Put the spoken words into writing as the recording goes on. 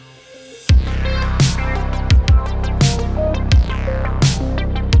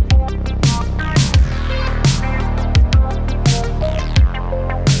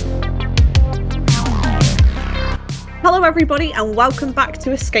Hello everybody and welcome back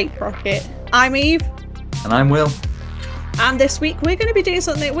to Escape Rocket. I'm Eve. And I'm Will. And this week we're going to be doing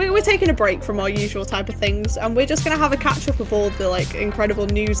something, we're taking a break from our usual type of things and we're just going to have a catch up of all the incredible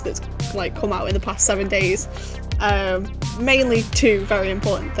news that's come out in the past 7 days. Mainly two very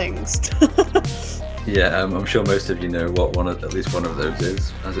important things. Yeah, I'm sure most of you know what at least one of those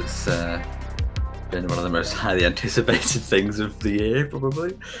is, as it's been one of the most highly anticipated things of the year,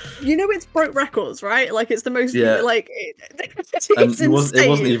 probably. You know, it's broke records, right? It's the most, and it's insane. It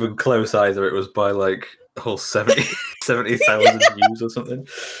wasn't even close either. It was by a whole 70,000 views or something.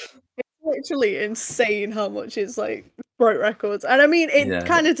 It's literally insane how much it's broke records, and I mean it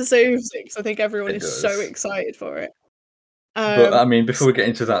kind of deserves it because I think everyone is so excited for it. But I mean, before we get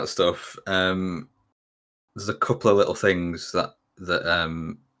into that stuff, there's a couple of little things that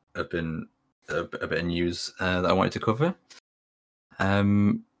have been a bit of news that I wanted to cover,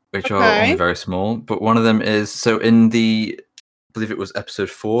 which are only very small. But one of them is, so in I believe it was episode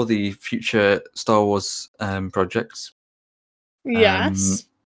 4, the future Star Wars projects. Yes.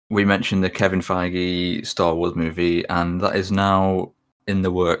 We mentioned the Kevin Feige Star Wars movie, and that is now in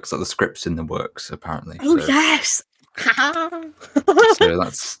the works. The script's in the works, apparently. Oh, so, yes! So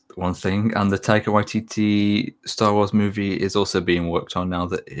that's one thing. And the Taika Waititi Star Wars movie is also being worked on now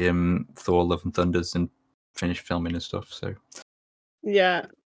that Thor: Love and Thunder's and finished filming and stuff. So yeah,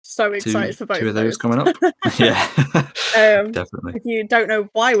 so excited for both two of those coming up. Yeah, definitely. If you don't know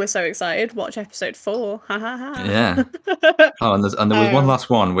why we're so excited, watch episode 4. Yeah. Oh, and there was one last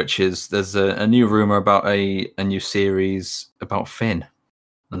one, which is there's a new rumor about a new series about Finn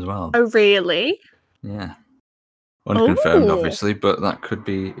as well. Oh, really? Yeah. Unconfirmed, obviously, but that could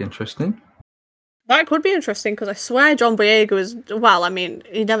be interesting. That could be interesting because I swear John Boyega was. Well, I mean,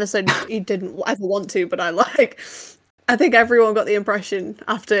 he never said he didn't ever want to, but I think everyone got the impression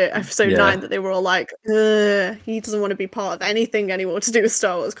after episode 9 that they were all like, he doesn't want to be part of anything anymore to do with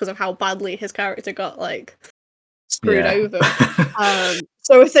Star Wars because of how badly his character got screwed over.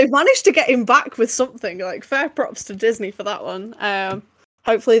 So if they've managed to get him back with something, fair props to Disney for that one.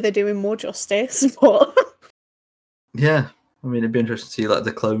 Hopefully they're doing more justice, but. Yeah, I mean, it'd be interesting to see the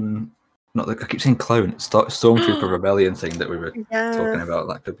clone, I keep saying clone, Stormtrooper Rebellion thing that we were talking about.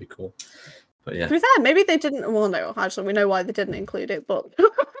 That could be cool. But yeah. To be fair, maybe they didn't. Well, no, actually, we know why they didn't include it. But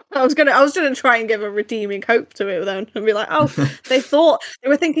I was gonna try and give a redeeming hope to it then, and be like, oh, they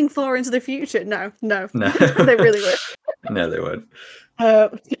were thinking far into the future. No, they really were. No, they weren't.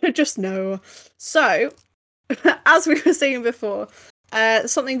 Just no. So, as we were saying before.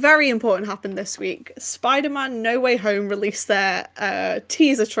 Something very important happened this week. Spider-Man No Way Home released their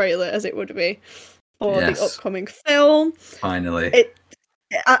teaser trailer, as it would be, for the upcoming film. Finally.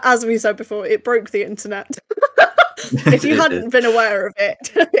 As we said before, it broke the internet. If you hadn't been aware of it,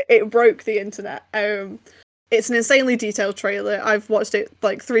 it broke the internet. It's an insanely detailed trailer. I've watched it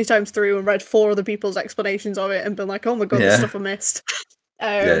 3 times through and read 4 other people's explanations of it and been like, oh my god, there's stuff I missed.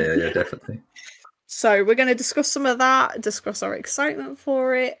 Yeah, definitely. So we're going to discuss some of that, discuss our excitement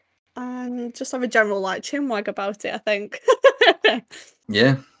for it, and just have a general chinwag about it, I think.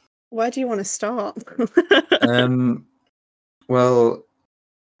 Yeah. Where do you want to start? Well,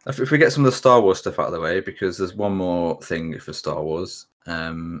 if we get some of the Star Wars stuff out of the way, because there's one more thing for Star Wars.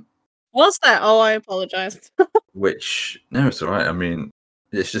 Was there? Oh, I apologise. Which no, it's all right. I mean,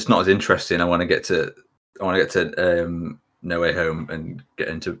 it's just not as interesting. I want to get to No Way Home and get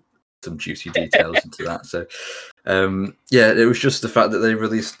into some juicy details into that. So it was just the fact that they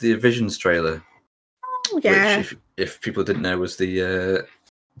released the Visions trailer, which if people didn't know was the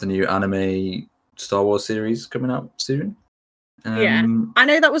new anime Star Wars series coming out soon. I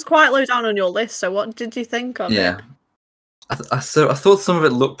know that was quite low down on your list, so what did you think of it? I thought some of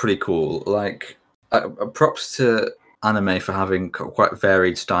it looked pretty cool. Props to anime for having quite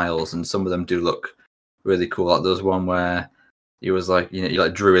varied styles, and some of them do look really cool. There was one where he was he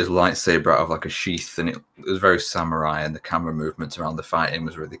drew his lightsaber out of a sheath, and it was very samurai, and the camera movements around the fighting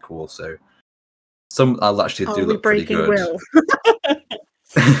was really cool. So some I'll actually do look pretty good. Will.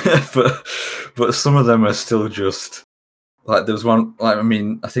 but some of them are still just there was one. I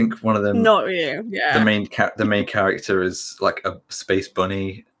think one of them. Not you. Yeah. The main character is a space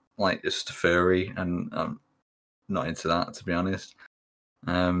bunny, just furry, and I'm not into that, to be honest.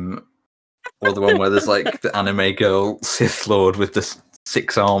 Or the one where there's the anime girl Sith Lord with the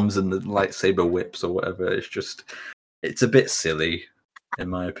 6 arms and the lightsaber whips or whatever. It's a bit silly, in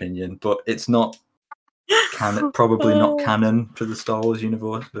my opinion, but it's not canon, probably not canon for the Star Wars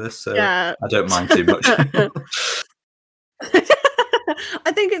universe, so I don't mind too much.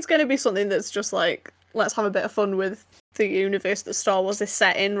 I think it's going to be something that's just let's have a bit of fun with the universe that Star Wars is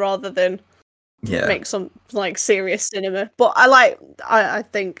set in, rather than make some like serious cinema. But I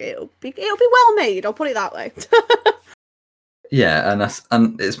think it'll be well made. I'll put it that way. Yeah,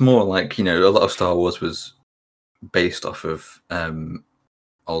 and it's more like, you know, a lot of Star Wars was based off of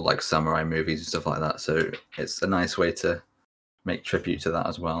old like samurai movies and stuff like that. So it's a nice way to make tribute to that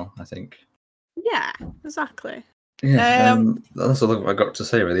as well, I think. Yeah, exactly. Yeah, that's all I got to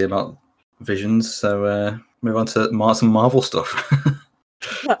say really about Visions. So move on to some Marvel stuff.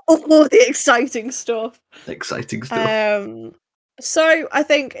 All the exciting stuff. Exciting stuff. So I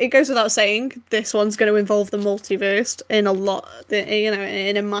think it goes without saying this one's going to involve the multiverse in a lot,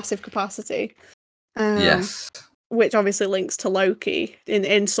 in a massive capacity. Yes. Which obviously links to Loki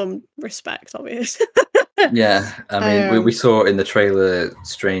in some respect, obviously. Yeah, I mean, we saw in the trailer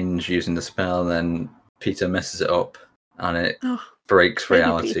Strange using the spell, and then Peter messes it up, and it breaks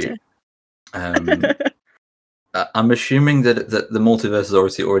reality. I'm assuming that the multiverse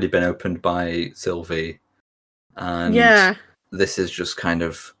has already been opened by Sylvie, and this is just kind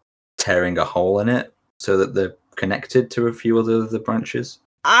of tearing a hole in it so that they're connected to a few other the branches.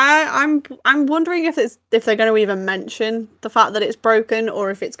 I'm wondering if they're going to even mention the fact that it's broken, or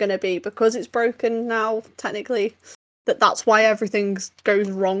if it's going to be because it's broken now technically that's why everything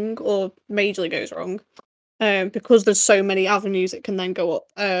goes wrong or majorly goes wrong, because there's so many avenues it can then go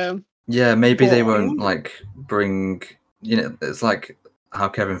up. Yeah, maybe they won't like bring. You know, it's like how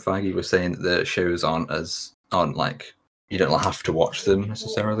Kevin Feige was saying that the shows aren't like you don't have to watch them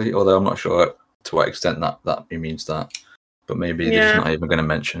necessarily. Although I'm not sure to what extent that means that. But maybe they're just not even going to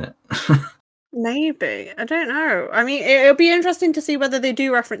mention it. Maybe. I don't know. I mean, it'll be interesting to see whether they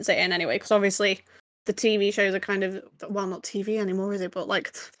do reference it in anyway, because obviously the TV shows are kind of, well, not TV anymore, is it? But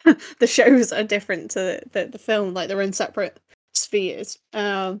like the shows are different to the film, like they're in separate spheres.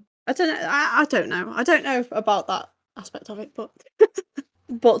 I don't know. I don't know. I don't know about that aspect of it, but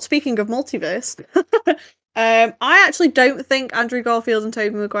but speaking of multiverse, I actually don't think Andrew Garfield and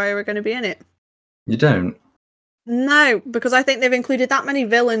Tobey Maguire are going to be in it. You don't? No, because I think they've included that many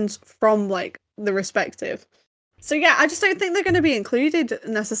villains from like the respective. So yeah, I just don't think they're going to be included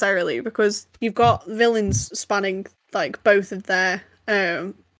necessarily, because you've got villains spanning like both of their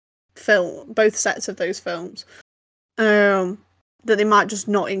both sets of those films. That they might just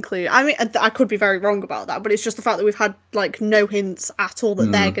not include. I mean, I could be very wrong about that, but it's just the fact that we've had like no hints at all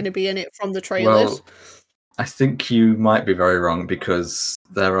that they're going to be in it from the trailers. Well, I think you might be very wrong, because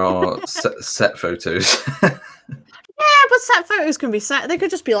there are set photos. Yeah, but set photos can be set. They could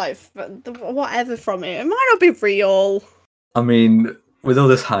just be like whatever from it. It might not be real. I mean, with all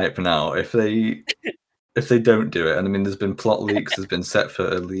this hype now, if they don't do it, and I mean, there's been plot leaks, there's been set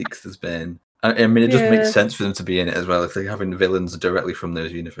photo leaks, there's been. I mean, it just makes sense for them to be in it as well if they're having villains directly from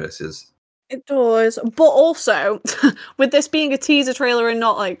those universes. It does, but also with this being a teaser trailer and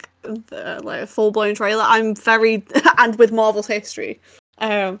not like a full-blown trailer, I'm very and with Marvel's history,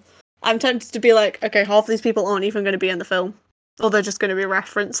 I'm tempted to be like, okay, half of these people aren't even going to be in the film, or they're just going to be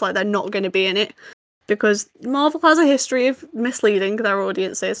referenced, like they're not going to be in it, because Marvel has a history of misleading their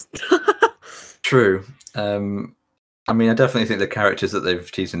audiences. True. I mean, I definitely think the characters that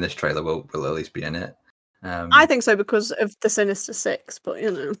they've teased in this trailer will at least be in it. I think so, because of the Sinister Six, but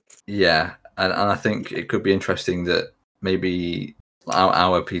you know. Yeah, and I think it could be interesting that maybe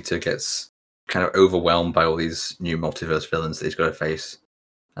our Peter gets kind of overwhelmed by all these new multiverse villains that he's got to face,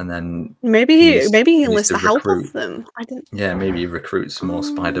 and then maybe he enlists the help of them. Yeah, maybe he recruits more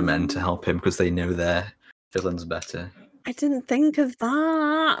Spider-Men to help him because they know their villains better. I didn't think of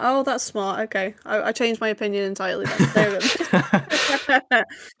that. Oh, that's smart. Okay, I changed my opinion entirely then.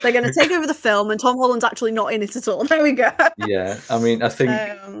 They're going to take over the film, and Tom Holland's actually not in it at all. There we go. Yeah, I mean, I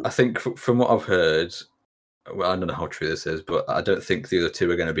think from what I've heard, well, I don't know how true this is, but I don't think the other two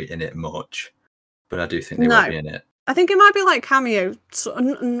are going to be in it much. But I do think they will be in it. I think it might be like cameo.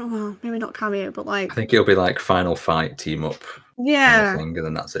 Well, maybe not cameo, but like. I think it'll be like final fight, team up. Yeah. Kind of thing, and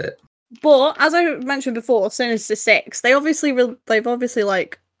then that's it. But as I mentioned before, Sinister Six, they've obviously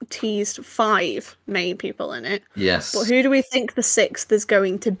like teased 5 main people in it. Yes. But who do we think the 6th is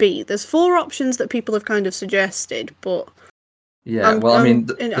going to be? There's 4 options that people have kind of suggested, but yeah. I mean,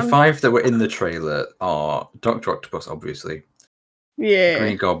 the 5 that were in the trailer are Dr. Octopus, obviously. Yeah.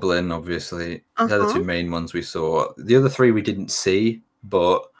 Green Goblin, obviously. They're the 2 main ones we saw. The other 3 we didn't see,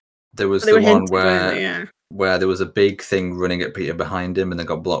 but there was the one where there was a big thing running at Peter behind him, and then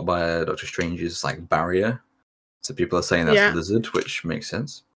got blocked by Doctor Strange's like barrier. So people are saying that's Lizard, which makes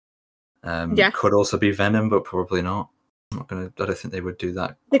sense. Could also be Venom, but probably not. I don't think they would do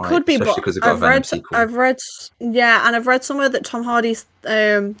that. It could be, but because they've got a Venom sequel. I've read somewhere that Tom Hardy's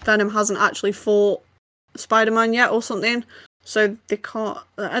Venom hasn't actually fought Spider-Man yet, or something. so they can't.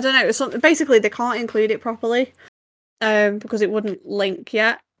 I don't know. It's basically they can't include it properly, because it wouldn't link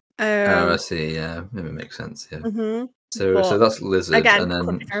yet. I see. Yeah, maybe it makes sense. Yeah. Mm-hmm. So that's Lizard, again, and then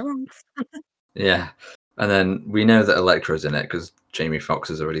could be very wrong. yeah, and then we know that Electro's in it because Jamie Foxx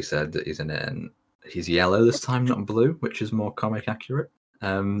has already said that he's in it, and he's yellow this time, not blue, which is more comic accurate.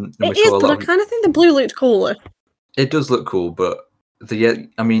 And it is, but I kind of think the blue looked cooler. It does look cool, but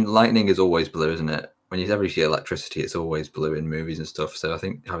lightning is always blue, isn't it? When you ever see electricity, it's always blue in movies and stuff. So I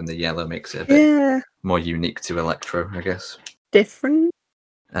think having the yellow makes it a bit more unique to Electro, I guess. Different.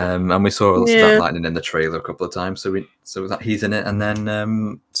 And we saw that lightning in the trailer a couple of times, so that he's in it, and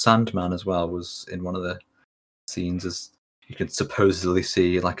then Sandman as well was in one of the scenes, as you can supposedly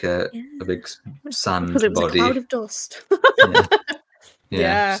see like a big sand because it was body. a cloud of dust.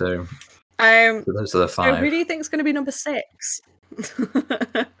 yeah. So those are the 5. So who do you think is going to be number 6?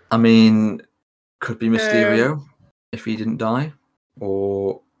 I mean, could be Mysterio if he didn't die,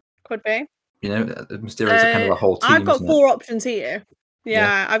 or could be. Mysterio's kind of a whole team. I've got 4 options here.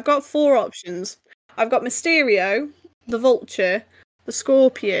 Yeah, I've got 4 options. I've got Mysterio, the Vulture, the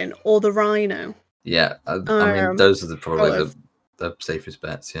Scorpion, or the Rhino. Yeah, I mean, those are probably the safest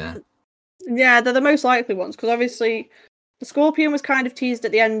bets. Yeah. Yeah, they're the most likely ones because obviously the Scorpion was kind of teased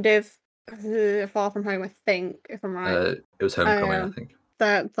at the end of Far From Home, I think, if I'm right. It was Homecoming, I think.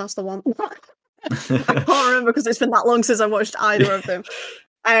 That's the one. I can't remember because it's been that long since I watched either of them.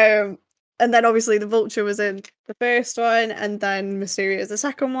 And then obviously the Vulture was in the first one, and then Mysterio is the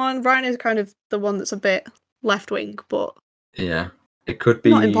second one. Rhino is kind of the one that's a bit left wing, but yeah, it could be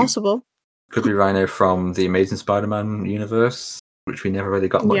not impossible. Could be Rhino from the Amazing Spider-Man universe, which we never really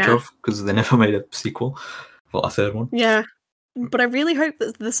got much of because they never made a sequel for a third one. Yeah, but I really hope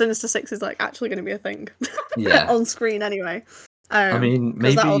that the Sinister Six is like actually going to be a thing. On screen anyway. I mean,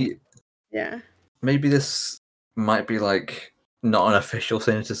 maybe this might be like not an official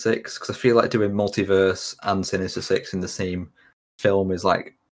Sinister Six, because I feel like doing Multiverse and Sinister Six in the same film is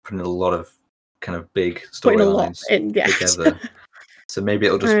like putting a lot of kind of big storylines together. So maybe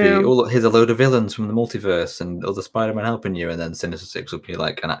it'll just be, look, here's a load of villains from the multiverse and other Spider-Man helping you, and then Sinister Six will be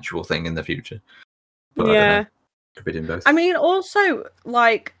like an actual thing in the future. But I don't know. Could be doing both. I mean, also,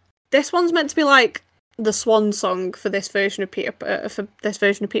 like, this one's meant to be like the swan song for this version of Peter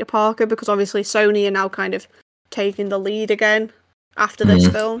Parker, because obviously Sony are now kind of taking the lead again after this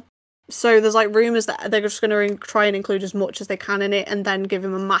film. So there's like rumors that they're just going to try and include as much as they can in it and then give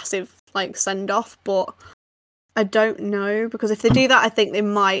him a massive like send off, but I don't know, because if they do that I think they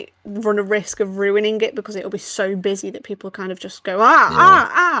might run a risk of ruining it, because it'll be so busy that people kind of just go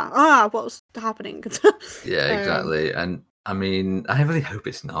what's happening. Exactly. And I mean, I really hope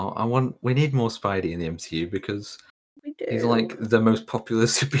it's not. We need more Spidey in the MCU, because he's like the most popular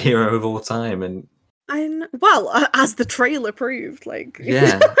superhero of all time, and as the trailer proved, like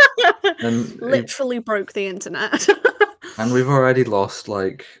and literally broke the internet. And we've already lost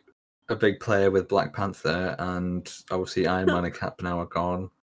like a big player with Black Panther, and obviously Iron Man and Cap now are gone.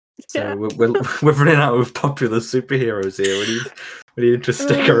 So we're running out of popular superheroes here. We need to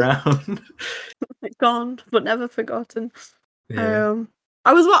stick around. Gone, but never forgotten.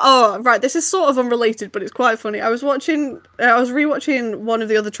 This is sort of unrelated, but it's quite funny. I was rewatching one of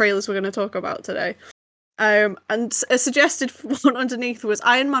the other trailers we're going to talk about today. And a suggested one underneath was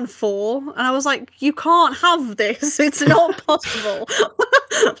Iron Man 4, and I was like, you can't have this, it's not possible.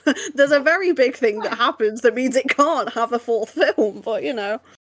 There's a very big thing that happens that means it can't have a 4th film, but you know.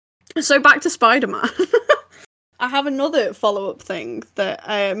 So back to Spider-Man. I have another follow-up thing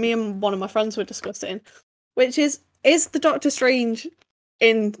that me and one of my friends were discussing, which is the Doctor Strange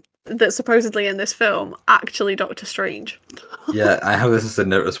that's supposedly in this film actually Doctor Strange? Yeah, I have this as a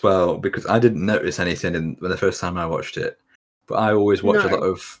note as well, because I didn't notice anything the first time I watched it, but I always watch a lot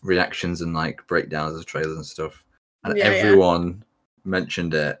of reactions and like breakdowns of trailers and stuff, and everyone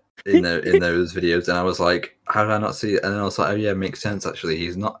mentioned it in those videos, and I was like, how did I not see it? And then I was like, oh yeah, it makes sense actually.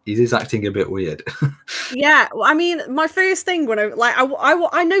 He is acting a bit weird. Yeah, I mean, my first thing when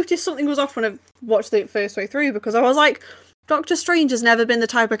I noticed something was off when I watched it first way through, because I was like, Doctor Strange has never been the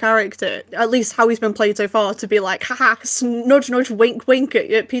type of character, at least how he's been played so far, to be like, haha, nudge, nudge, wink, wink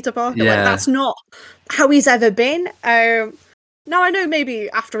at Peter Parker. Yeah. Like, that's not how he's ever been. Now, I know maybe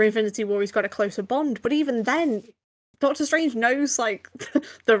after Infinity War he's got a closer bond, but even then, Doctor Strange knows, like,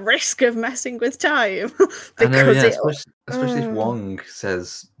 the risk of messing with time. Especially if Wong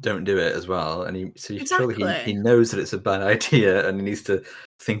says don't do it as well, and surely he knows that it's a bad idea, and he needs to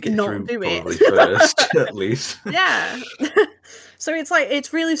think it through probably first, at least. Yeah. So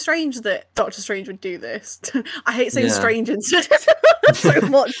it's really strange that Doctor Strange would do this. I hate saying strange instead so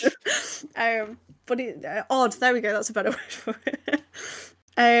much. but odd. There we go. That's a better word for it.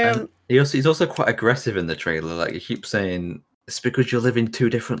 And he's also quite aggressive in the trailer. Like, he keeps saying, "It's because you're living two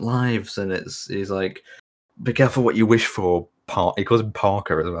different lives," and he's like, "Be careful what you wish for." He calls him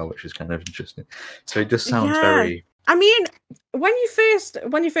Parker as well, which is kind of interesting. So it just sounds very. I mean, when you first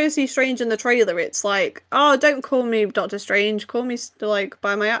see Strange in the trailer, it's like, oh, don't call me Doctor Strange, call me like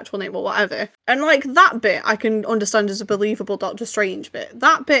by my actual name or whatever. And like that bit, I can understand as a believable Doctor Strange bit.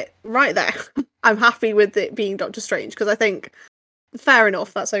 That bit right there, I'm happy with it being Doctor Strange because I think fair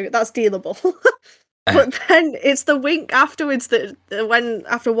enough. That's dealable. But then it's the wink afterwards that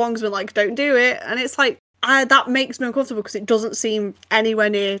after Wong's been like, don't do it, and it's like. That makes me uncomfortable because it doesn't seem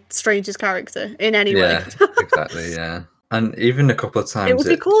anywhere near Strange's character in any way. Yeah, exactly. Yeah, and even a couple of times it would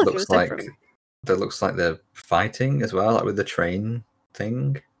be cool if it was different. That looks like they're fighting as well, like with the train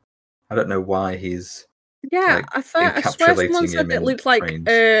thing. I don't know why he's. Yeah, I swear someone said it looked like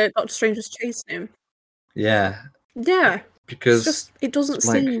Doctor Strange was chasing him. Yeah. Yeah. Because it doesn't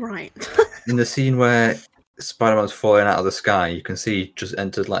seem right. In the scene where Spider-Man's falling out of the sky, you can see he just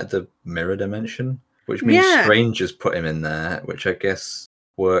entered like the mirror dimension. Which means Strange has put him in there, which I guess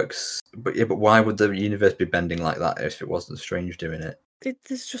works. But why would the universe be bending like that if it wasn't Strange doing it?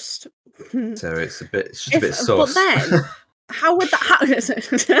 It's just. So it's just a bit sus. But then, how would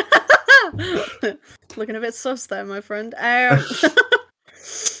that happen? Looking a bit sus there, my friend.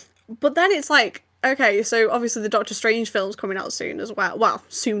 But then it's like, okay, so obviously the Doctor Strange film's coming out soon as well. Well,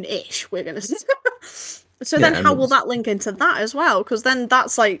 soon-ish, we're gonna say. So then how will that link into that as well? Because then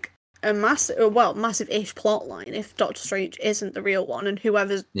that's like a massive-ish plot line if Doctor Strange isn't the real one and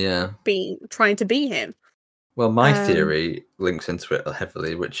whoever's trying to be him. Well, my theory links into it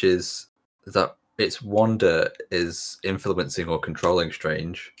heavily, which is that it's Wanda is influencing or controlling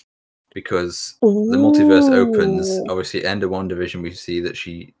Strange because the multiverse opens. Obviously, end of WandaVision, we see that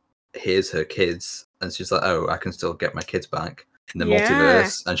she hears her kids and she's like, "Oh, I can still get my kids back in the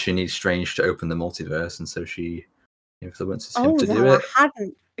multiverse," and she needs Strange to open the multiverse, and so she influences him to do it.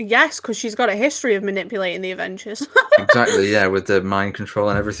 Yes, because she's got a history of manipulating the Avengers. Exactly, yeah, with the mind control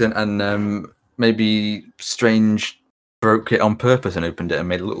and everything. And maybe Strange broke it on purpose and opened it and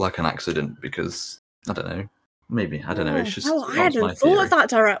made it look like an accident because, I don't know. Maybe, I don't know. It's just. Oh, I hadn't thought of that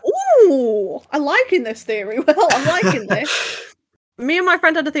direct. Ooh, I'm liking this theory. Well, I'm liking this. Me and my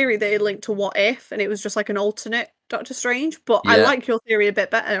friend had a theory that it linked to What If, and it was just like an alternate Doctor Strange, but I like your theory a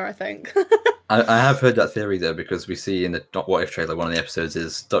bit better, I think. I have heard that theory, though, because we see in the What If trailer, one of the episodes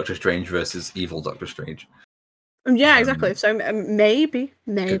is Doctor Strange versus evil Doctor Strange. Yeah, exactly. So maybe.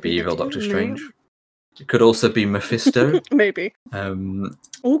 Could be evil Doctor Strange. It could also be Mephisto. Maybe.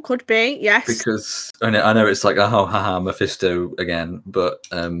 Could be, yes. Because I know it's like, oh, haha, Mephisto again, but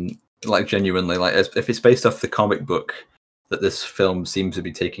like genuinely, like if it's based off the comic book that this film seems to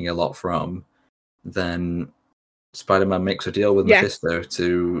be taking a lot from, then Spider-Man makes a deal with Mephisto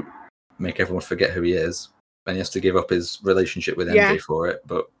to make everyone forget who he is, and he has to give up his relationship with MJ for it.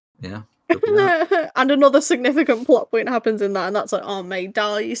 But yeah. And another significant plot point happens in that, and that's like, Aunt May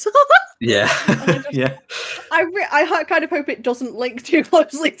dies. Yeah. I kind of hope it doesn't link too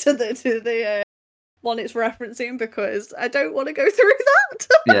closely to the one it's referencing, because I don't want to go through that.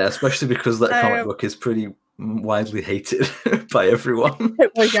 Yeah, especially because that comic book is pretty widely hated by everyone.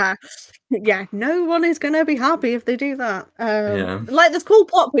 Well, yeah, no one is going to be happy if they do that. Like, there's cool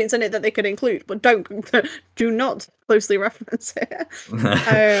plot points in it that they could include, but do not closely reference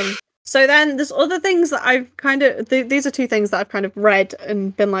it. So then there's other things that I've kind of... These are two things that I've kind of read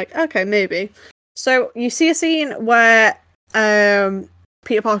and been like, okay, maybe. So you see a scene where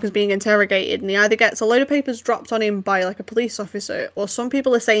Peter Parker's being interrogated, and he either gets a load of papers dropped on him by like a police officer, or some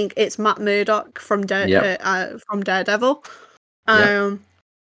people are saying it's Matt Murdock from Daredevil.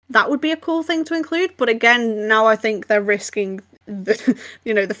 That would be a cool thing to include, but again, now I think they're risking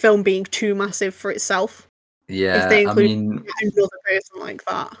the film being too massive for itself. Yeah, if they include another person like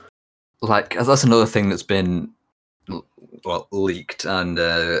that. Like, that's another thing that's been leaked and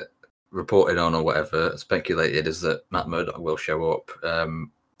reported on or whatever, speculated, is that Matt Murdock will show up,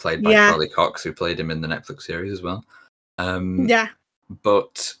 played by Charlie Cox, who played him in the Netflix series as well.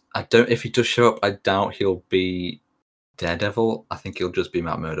 But if he does show up, I doubt he'll be Daredevil. I think he'll just be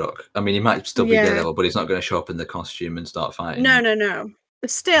Matt Murdock. I mean, he might still be Daredevil, but he's not going to show up in the costume and start fighting. No.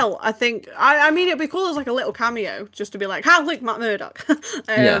 Still, I think... I mean, it'd be cool as like a little cameo, just to be like, look, Matt Murdock.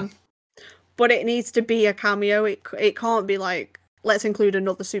 But it needs to be a cameo. It can't be like, let's include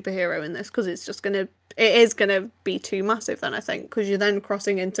another superhero in this, because it is gonna be too massive then, I think, because you're then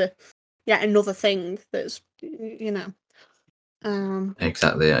crossing into another thing that's,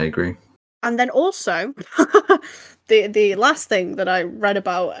 Exactly, I agree. And then also, the last thing that I read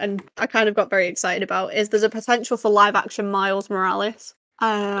about and I kind of got very excited about is there's a potential for live action Miles Morales.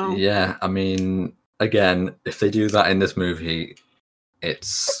 Yeah, I mean, again, if they do that in this movie,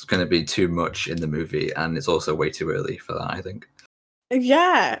 it's going to be too much in the movie, and it's also way too early for that, I think.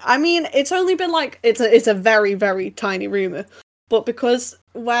 Yeah, I mean, it's only been like it's a very very tiny rumor, but because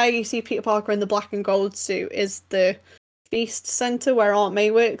where you see Peter Parker in the black and gold suit is the Feast Center where Aunt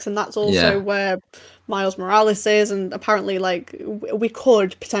May works, and that's also where Miles Morales is, and apparently, like, we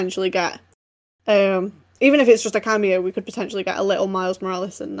could potentially get, even if it's just a cameo, we could potentially get a little Miles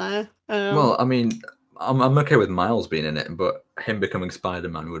Morales in there. Well, I mean, I'm okay with Miles being in it, but him becoming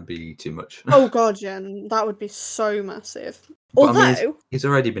Spider-Man would be too much. Oh god, yeah, that would be so massive. But Although I mean, he's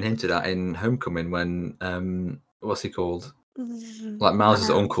already been hinted at in Homecoming when what's he called? Like Miles'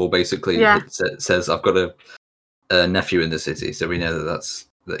 uncle basically says, "I've got a nephew in the city," so we know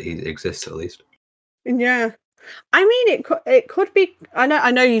that he exists at least. Yeah, I mean, it could be.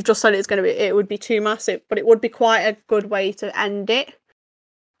 I know you've just said it would be too massive, but it would be quite a good way to end it,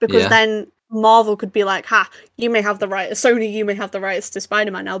 because then Marvel could be like, "Ha, you may have the rights, Sony, you may have the rights to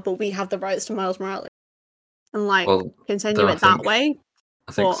Spider-Man now, but we have the rights to Miles Morales," and continue it that way.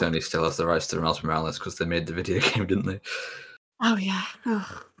 I think Sony still has the rights to Miles Morales because they made the video game, didn't they? Oh yeah.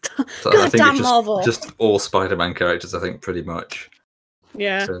 Oh. So I think it's just all Spider-Man characters, I think, pretty much.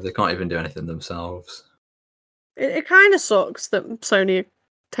 Yeah. So they can't even do anything themselves. It kind of sucks that Sony are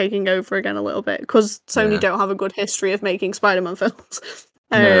taking over again a little bit, because Sony don't have a good history of making Spider-Man films.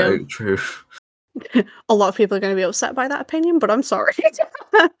 No, true. A lot of people are going to be upset by that opinion, but I'm sorry.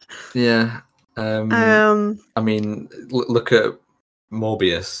 Yeah. I mean, look at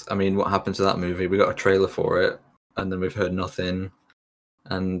Morbius. I mean, what happened to that movie? We got a trailer for it, and then we've heard nothing.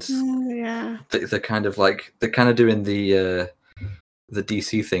 And they're kind of doing the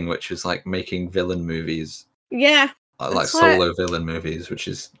DC thing, which is like making villain movies. Yeah. Like solo villain movies, which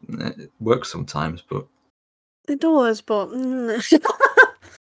is it works sometimes, but it does. But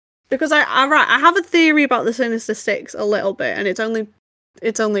because I have a theory about the Sinister Six a little bit, and it's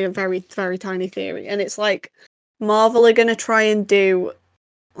only a very very tiny theory, and it's like Marvel are gonna try and do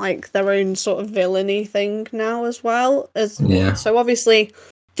like their own sort of villainy thing now as well as so obviously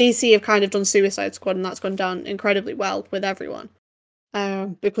DC have kind of done Suicide Squad, and that's gone down incredibly well with everyone,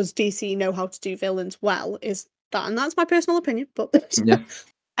 because DC know how to do villains well, and that's my personal opinion, but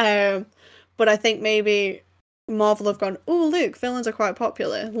but I think maybe Marvel have gone, oh look, villains are quite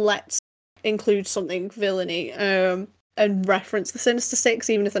popular, let's include something villainy, and reference the Sinister Six,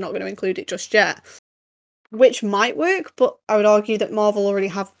 even if they're not going to include it just yet. Which might work, but I would argue that Marvel already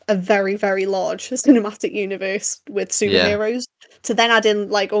have a very, very large cinematic universe with superheroes. To then add in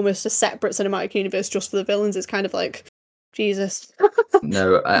like almost a separate cinematic universe just for the villains is kind of like, Jesus.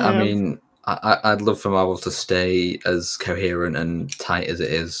 No, I mean, I'd love for Marvel to stay as coherent and tight as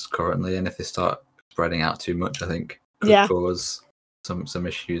it is currently, and if they start spreading out too much, I think could cause some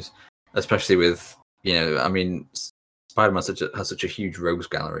issues, especially with I mean, Spider-Man has such a huge rogues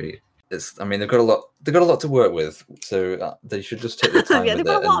gallery. I mean, they've got a lot to work with, so they should just take the time. They've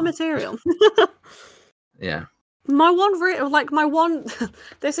got a lot of material. Yeah. My one,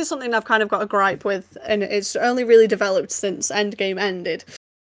 this is something I've kind of got a gripe with, and it's only really developed since Endgame ended,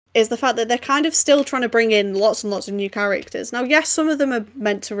 is the fact that they're kind of still trying to bring in lots and lots of new characters. Now, yes, some of them are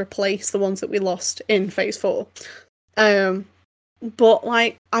meant to replace the ones that we lost in Phase 4. But,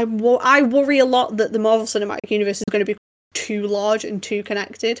 like, I worry a lot that the Marvel Cinematic Universe is going to be too large and too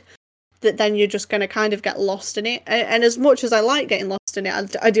connected, that then you're just going to kind of get lost in it. And as much as I like getting lost in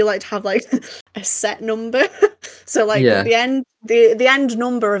it, I do like to have, like, a set number. So, like, the end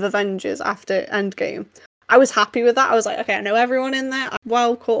number of Avengers after Endgame, I was happy with that. I was like, okay, I know everyone in there, I'm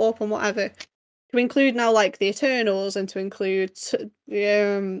well caught up and whatever. To include now, like, the Eternals, and to include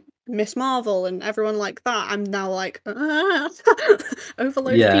Miss Marvel and everyone like that, I'm now like,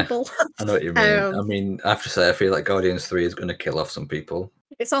 overload of people. I know what you mean. I mean, I have to say, I feel like Guardians 3 is going to kill off some people.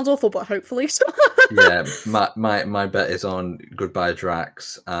 It sounds awful, but hopefully so. Yeah, my bet is on Goodbye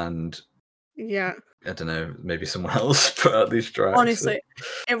Drax, and I don't know, maybe someone else, but at least Drax. Honestly,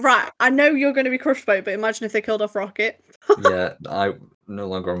 right, I know you're going to be crushed by it, but imagine if they killed off Rocket. Yeah, I'm no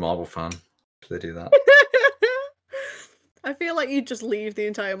longer a Marvel fan if they do that. I feel like you'd just leave the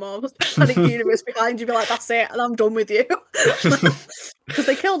entire Marvel Cinematic Universe behind. You'd be like, that's it, and I'm done with you. Because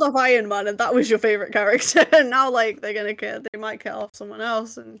they killed off Iron Man, and that was your favourite character. And now, like, they might kill off someone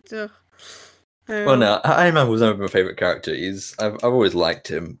else. And well, no, Iron Man was never my favourite character. I've always liked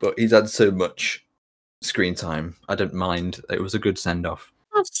him, but he's had so much screen time. I don't mind. It was a good send-off.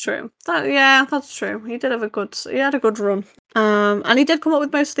 That's true. That's true. He had a good run. And he did come up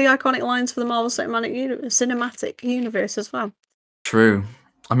with most of the iconic lines for the Marvel Cinematic Universe as well. True.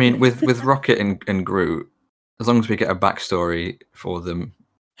 I mean, with Rocket and Groot, as long as we get a backstory for them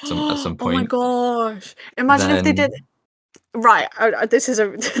at some point. Oh my gosh! Imagine if they did. Right, this is a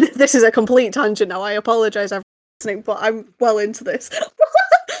this is a complete tangent now. I apologize, everyone listening, but I'm well into this.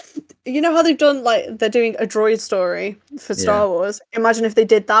 You know how they've done they're doing a droid story for Star Wars? Imagine if they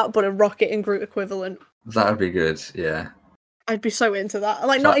did that, but a Rocket and Groot equivalent. That'd be good. Yeah. I'd be so into that.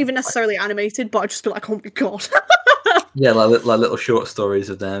 Not even necessarily animated, but I'd just be like, oh my god. Yeah, like little short stories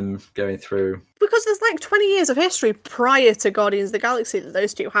of them going through. Because there's 20 years of history prior to Guardians of the Galaxy that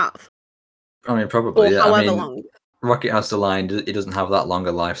those two have. I mean, probably. Or however long. Rocket has the line, he doesn't have that long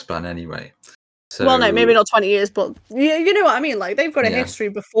a lifespan anyway. So, well, no, maybe not 20 years, but you know what I mean? They've got a history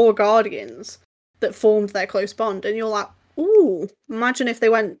before Guardians that formed their close bond, and you're like, ooh, imagine if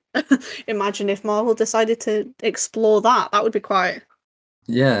imagine if Marvel decided to explore that. That would be quite...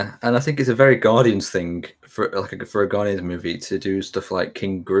 Yeah, and I think it's a very Guardians thing for a Guardians movie to do stuff like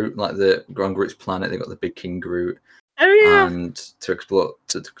King Groot, like the on Groot's planet, they got the big King Groot. Oh yeah. And to explore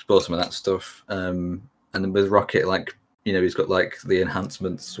some of that stuff. And with Rocket, he's got the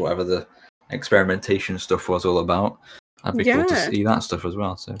enhancements, whatever the experimentation stuff was all about. I'd be cool to see that stuff as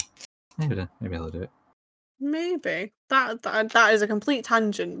well. So maybe they'll do it. Maybe that is a complete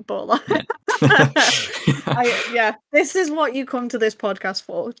tangent, but this is what you come to this podcast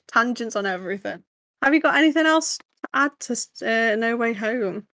for: tangents on everything. Have you got anything else to add to No Way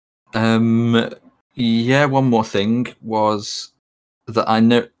Home? Yeah, one more thing was that I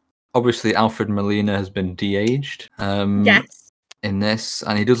know. Obviously, Alfred Molina has been de-aged. Yes. In this,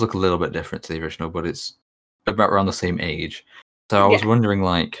 and he does look a little bit different to the original, but it's about around the same age. So I was wondering,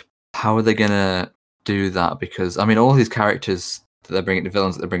 how are they gonna do that? Because I mean, all these characters the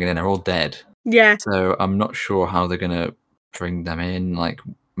villains that they're bringing in are all dead. Yeah. So I'm not sure how they're gonna bring them in.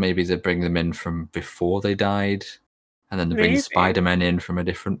 Maybe they bring them in from before they died, and then they bring Spider-Man in from a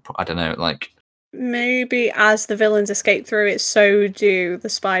different. I don't know, Maybe as the villains escape through it, so do the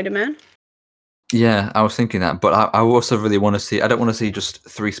Spider-Man. Yeah, I was thinking that, but I also really want to see. I don't want to see just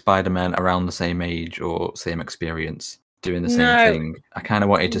 3 Spider-Men around the same age or same experience doing the same thing. I kind of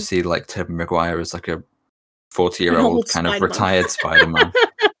wanted to see Tobey Maguire as a 40-year-old kind of retired Spider-Man.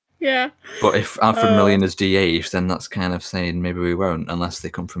 Yeah. But if Alfred Molina is de-aged, then that's kind of saying maybe we won't, unless they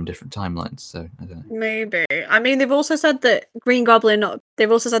come from different timelines. So I don't know. Maybe. I mean, they've also said that Green Goblin.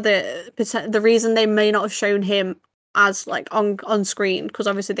 They've also said that the reason they may not have shown him as on screen, because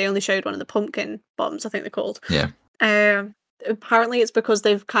obviously they only showed one of the pumpkin bombs, I think they're called. Yeah. Apparently it's because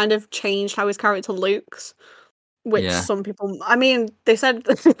they've kind of changed how his character looks, which some people, I mean, they said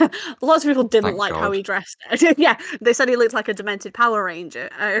lots of people didn't like how he dressed. Yeah, they said he looked like a demented Power Ranger.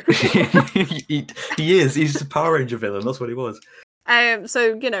 He is. He's a Power Ranger villain. That's what he was.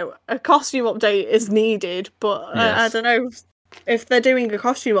 So a costume update is needed, but I don't know if they're doing a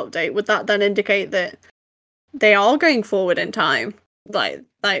costume update. Would that then indicate that they are going forward in time?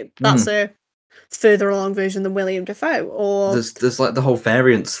 That's a further along version than William Dafoe, or there's the whole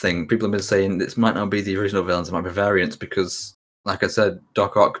variants thing. People have been saying this might not be the original villains, it might be variants because, like I said,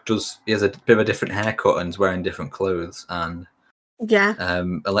 Doc Ock he has a bit of a different haircut and is wearing different clothes, and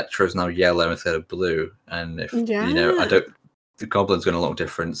Electro's now yellow instead of blue, and if the Goblin's going to look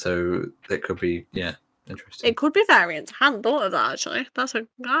different, so it could be interesting. It could be variants. I hadn't thought of that actually.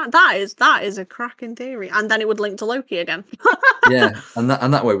 That is a cracking theory, and then it would link to Loki again. Yeah, and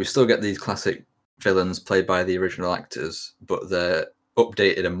that way we still get these classic villains played by the original actors, but they're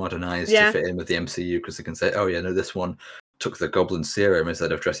updated and modernized to fit in with the MCU, because they can say, oh yeah, no, this one took the Goblin serum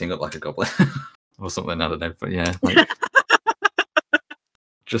instead of dressing up like a goblin or something. I don't know, but yeah,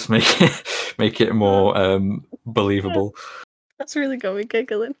 just make it more believable. That's really got me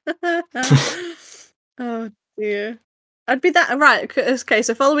giggling. Oh dear. I'd be that right. Okay,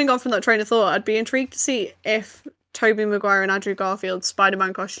 so following on from that train of thought, I'd be intrigued to see if Tobey Maguire and Andrew Garfield's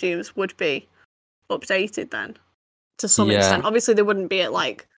Spider-Man costumes would be updated then, to some extent. Obviously, they wouldn't be at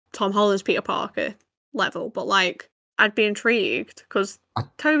Tom Holland's Peter Parker level, but I'd be intrigued because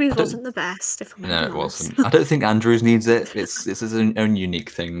Tobey's wasn't the best. If I'm it wasn't. I don't think Andrew's needs it. It's his own unique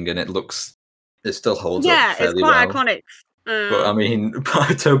thing, and it still holds up fairly well. Yeah, it's quite iconic. But I mean,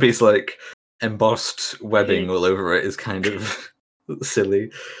 Toby's embossed webbing all over it is kind of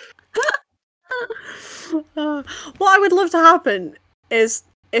silly. What I would love to happen is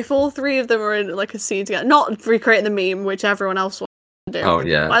if all 3 of them are in a scene together, not recreating the meme, which everyone else wants to do. Oh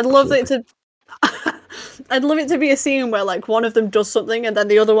yeah, I'd love it to. I'd love it to be a scene where like one of them does something and then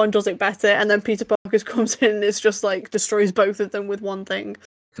the other one does it better, and then Peter Parker comes in and it's just like destroys both of them with one thing.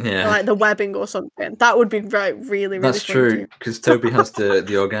 Yeah, like the webbing or something. That would be really that's funny true, because Toby has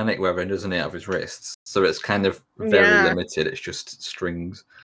the organic webbing, doesn't he, out of his wrists? So it's kind of very limited. It's just strings,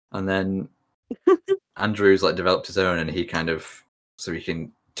 and then Andrew's like developed his own, and he kind of so he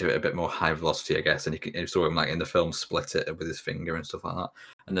can do it a bit more high velocity, I guess. And you saw him like in the film split it with his finger and stuff like that.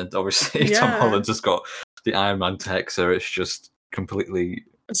 And then obviously Tom Holland's just got the Iron Man tech, so it's just completely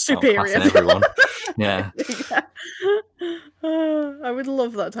superior. Everyone, yeah. I would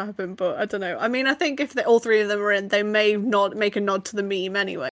love that to happen, but I don't know. I mean, I think if all three of them are in, they may not make a nod to the meme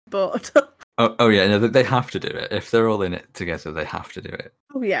anyway. But oh yeah, no, they have to do it. If they're all in it together, they have to do it.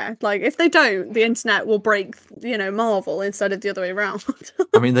 Oh yeah, like if they don't, the internet will break, Marvel instead of the other way around.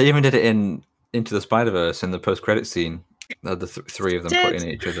 I mean, they even did it in Into the Spider-Verse in the post-credit scene. The three of them putting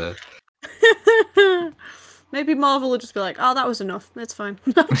each other. Maybe Marvel will just be like, "Oh, that was enough. It's fine."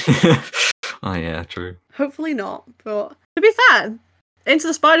 Oh yeah, true. Hopefully not. But to be fair, Into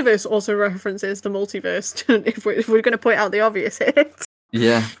the Spider-Verse also references the multiverse. if we're going to point out the obvious here.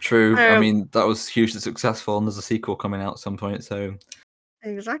 Yeah, true. I mean, that was hugely successful, and there's a sequel coming out at some point, so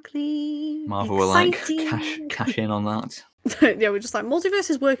exactly. Marvel were like cash in on that. Yeah, we're just like, multiverse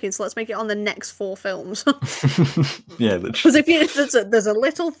is working, so let's make it on the next 4 films. Yeah, because there's a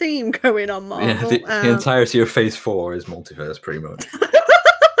little theme going on Marvel. Yeah, the entirety of Phase 4 is multiverse, pretty much.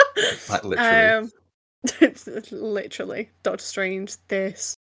 Like literally. Literally, Doctor Strange,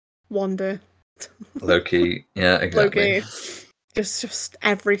 this, Wanda, Loki, yeah, exactly. Loki, just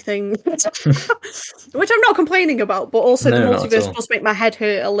everything. Which I'm not complaining about, but also the multiverse does make my head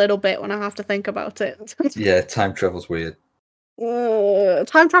hurt a little bit when I have to think about it. Yeah, time travel's weird.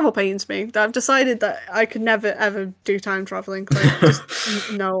 Time travel pains me. I've decided that I could never ever do time traveling.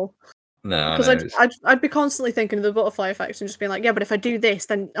 Just no. No, because I'd be constantly thinking of the butterfly effect and just being like, yeah, but if I do this,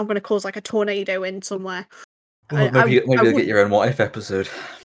 then I'm going to cause like a tornado in somewhere. Well, maybe you'll get your own What If episode.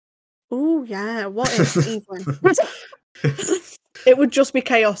 Oh yeah, What If even? It would just be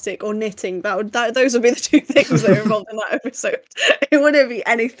chaotic or knitting. Those would be the 2 things that are involved in that episode. It wouldn't be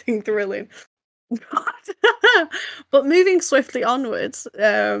anything thrilling. But moving swiftly onwards,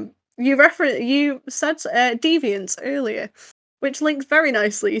 you said Deviants earlier, which links very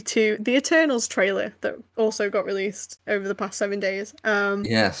nicely to the Eternals trailer that also got released over the past 7 days.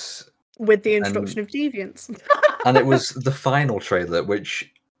 Yes. With the introduction of Deviants. And it was the final trailer,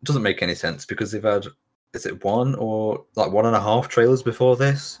 which doesn't make any sense because they've had, is it 1 or like 1.5 trailers before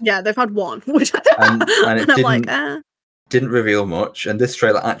this? Yeah, they've had 1, which and it didn't reveal much. And this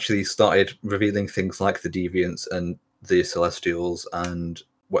trailer actually started revealing things like the Deviants and the Celestials and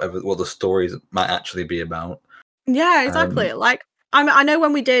what the stories might actually be about. Yeah, exactly. I know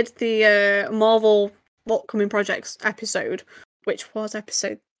when we did the Marvel upcoming projects episode, which was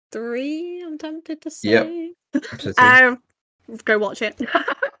episode 3, I'm tempted to say. Yep. Go watch it.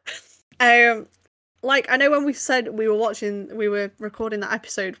 I know when we said we were recording that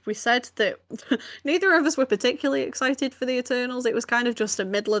episode, we said that neither of us were particularly excited for the Eternals. It was kind of just a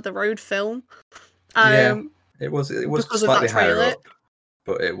middle of the road film. Yeah, it was slightly higher up,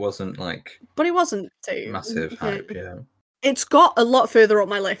 but it wasn't like. But it wasn't too massive hype. Yeah. It's got a lot further up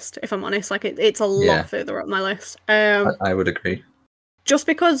my list, if I'm honest. Like it's a lot further up my list. I would agree. Just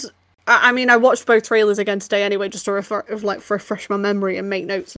because, I mean, I watched both trailers again today anyway, just to refresh my memory and make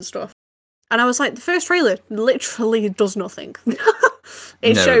notes and stuff. And I was like, the first trailer literally does nothing.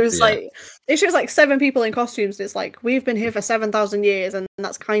 It shows like 7 people in costumes. It's like, we've been here for 7,000 years, and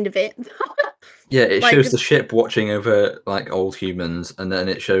that's kind of it. Yeah, it shows the ship watching over like old humans, and then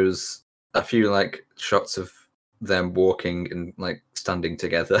it shows a few like shots of them walking and like standing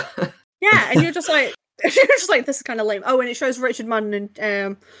together. Yeah, and you're just like this is kind of lame. Oh, and it shows Richard Madden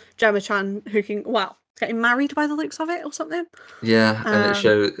and Gemma Chan getting married by the looks of it or something. Yeah, and it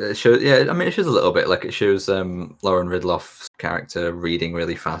shows. Yeah, I mean, it shows a little bit. Like it shows Lauren Ridloff's character reading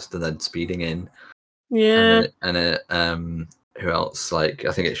really fast and then speeding in. Yeah, and who else? Like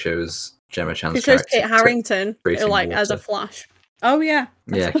I think it shows Gemma Chan's. It shows Kit Harington as a Flash. Oh yeah.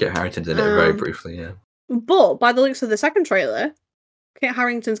 Yeah, Kit Harington's in it very briefly. Yeah. But by the looks of the second trailer, Kit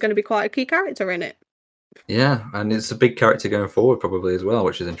Harington's going to be quite a key character in it. Yeah, and it's a big character going forward probably as well,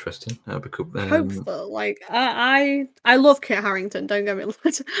 which is interesting. That'll be cool. Hopeful. I love Kit Harington, don't get me wrong.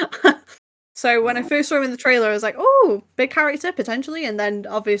 So when I first saw him in the trailer, I was like, oh, big character potentially. And then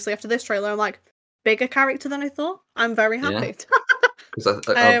obviously after this trailer, I'm like, bigger character than I thought. I'm very happy. Because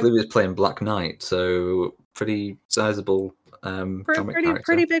I believe he's playing Black Knight, so pretty sizable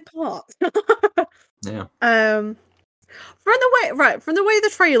pretty big part. Yeah. From the way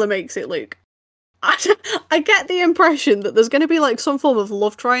the trailer makes it look, I get the impression that there's going to be like some form of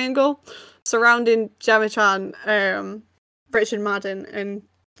love triangle surrounding Gemma Chan, Richard Madden, and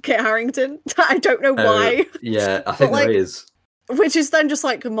Kit Harington. I don't know why. Yeah, I but think like, there is. which is then just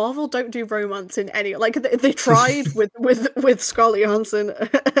like Marvel don't do romance in any like they tried with Scarlett Johansson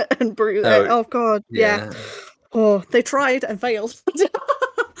and Bruce. Oh god, yeah. Oh, they tried and failed.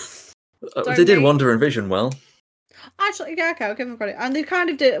 They did Wonder and Vision well. Actually, yeah, okay, I'll give them credit. And they kind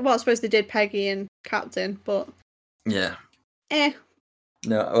of did. Well, I suppose they did Peggy and Captain, but yeah,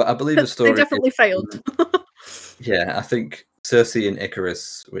 No, I believe the story. They definitely failed. Yeah, I think Cersei and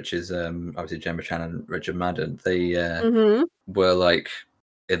Icarus, which is obviously Gemma Chan and Richard Madden, they were like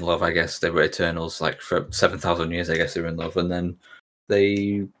in love. I guess they were Eternals, like for 7,000 years. I guess they were in love, and then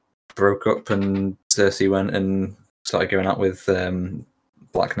they broke up, and Cersei went and started going out with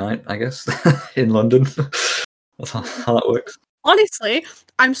Black Knight, I guess, in London. That's how that works. Honestly,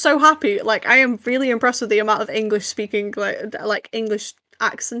 I'm so happy. Like, I am really impressed with the amount of English speaking, like English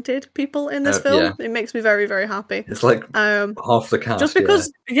accented people in this film. Yeah. It makes me very, very happy. It's like half the cast. Just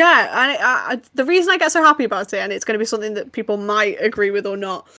because, I the reason I get so happy about it, and it's going to be something that people might agree with or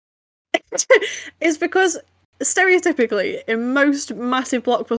not, is because stereotypically, in most massive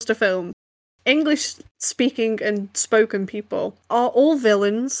blockbuster films, English speaking and spoken people are all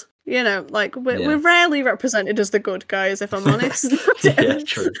villains. You know, like we're rarely represented as the good guys, if I'm honest. Yeah,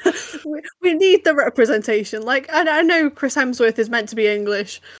 true. we need the representation. Like, I know Chris Hemsworth is meant to be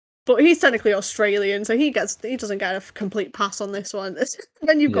English, but he's technically Australian, so he doesn't get a complete pass on this one.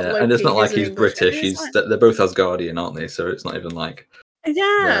 Then you've got Loki, and it's not like he's English, British. They're both Asgardian, aren't they? So it's not even like It's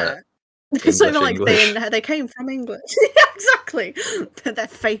not even like they came from England. Yeah, exactly. They're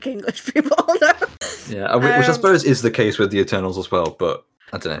fake English people. Yeah, which I suppose is the case with the Eternals as well, but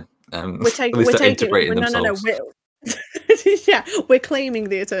I don't know. We're integrating themselves. Yeah, we're claiming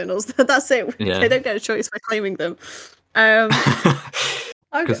the Eternals. That's it. Yeah. They don't get a choice. We're claiming them.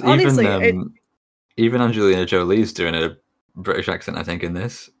 Because even Angelina Jolie's doing a British accent, I think, in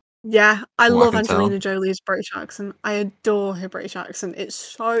this. Yeah, I love Angelina Jolie's British accent. I adore her British accent.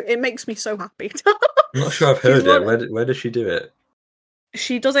 It makes me so happy. I'm not sure I've heard it. Where does she do it?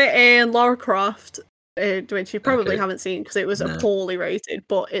 She does it in Lara Croft, which you probably haven't seen because it was poorly rated,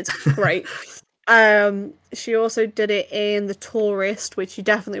 but it's great. She also did it in The Tourist, which you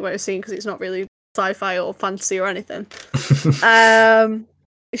definitely won't have seen because it's not really sci-fi or fantasy or anything. To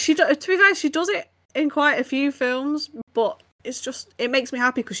be fair, she does it in quite a few films, but it makes me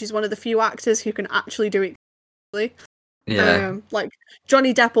happy because she's one of the few actors who can actually do it. Yeah. Like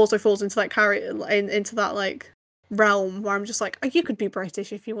Johnny Depp also falls into that into that like realm where I'm just like, oh, you could be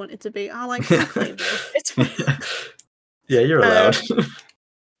British if you wanted to be. I like claim you. It's fine. Yeah, you're allowed.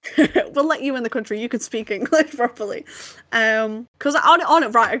 We'll let you in the country. You could speak English properly. Because on it,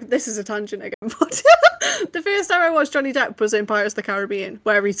 right, this is a tangent again, but the first time I watched Johnny Depp was in Pirates of the Caribbean,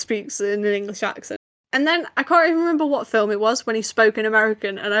 where he speaks in an English accent. And then I can't even remember what film it was when he spoke in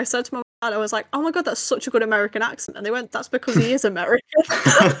American, and I said to my dad, I was like, oh my god, that's such a good American accent. And they went, that's because he is American.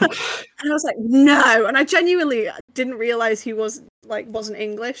 And I was like, no. And I genuinely didn't realise he wasn't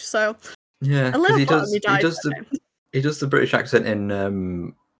English, so yeah, because he does the British accent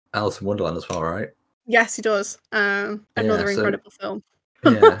in Alice in Wonderland as well, right? Yes, he does. Another incredible film.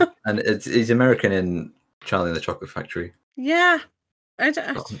 Yeah, and he's American in Charlie and the Chocolate Factory. Yeah.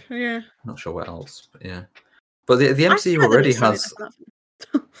 Not sure what else, but yeah. But the MCU already has.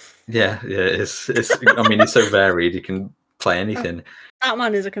 Yeah, it's. I mean, he's so varied; he can play anything. That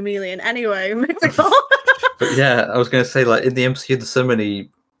man is a chameleon. Anyway, but yeah, I was going to say, like in the MCU, there's so many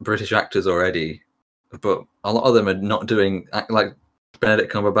British actors already, but a lot of them are not doing like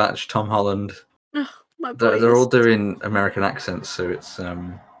Benedict Cumberbatch, Tom Holland. Oh, they're all doing American accents, so it's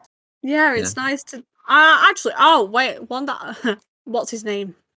it's nice to actually. Oh wait, one that what's his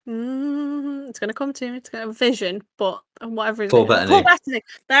name? It's gonna come to me. It's gonna Vision, but whatever his name. Paul Bettany.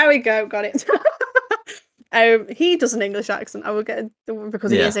 There we go. Got it. He does an English accent. I will get it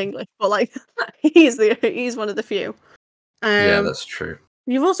because he is English, but like he's one of the few. Yeah, that's true.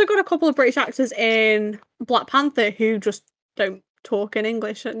 You've also got a couple of British actors in Black Panther who just don't talk in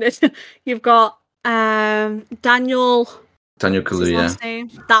English. You've got Daniel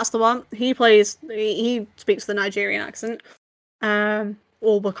Kaluuya. That's the one. He speaks the Nigerian accent.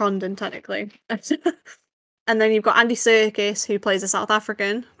 Or Wakandan technically. And then you've got Andy Serkis who plays a South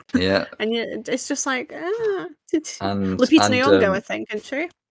African. Yeah. And it's just like and Lupita Nyong'o, I think, isn't she?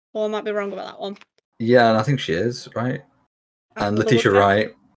 Or I might be wrong about that one. Yeah, and I think she is, right? And Letitia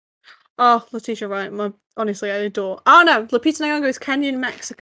Wright. Oh, Letitia Wright. Honestly, I adore. Oh no, Lupita Nyong'o is Kenyan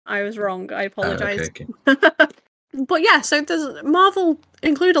Mexican. I was wrong. I apologize. Okay. But yeah, so there's Marvel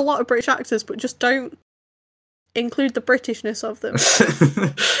include a lot of British actors, but just don't include the Britishness of them.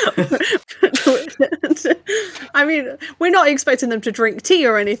 I mean, we're not expecting them to drink tea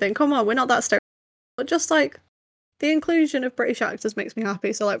or anything. Come on, we're not that stereotypical. But just like the inclusion of British actors makes me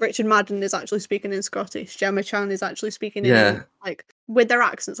happy. So like Richard Madden is actually speaking in Scottish. Gemma Chan is actually speaking in like with their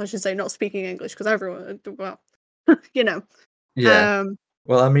accents, I should say, not speaking English because everyone, well, you know. Yeah.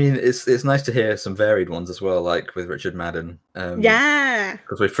 Well, I mean, it's nice to hear some varied ones as well, like with Richard Madden. Yeah.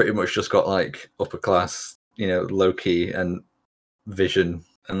 Because we've pretty much just got like upper class, Loki and Vision,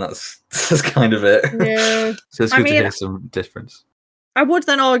 and that's kind of it. Yeah. So it's good to hear some difference. I would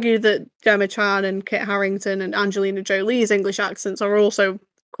then argue that Gemma Chan and Kit Harington and Angelina Jolie's English accents are also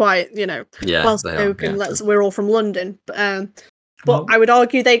quite, well spoken. We're all from London. But I would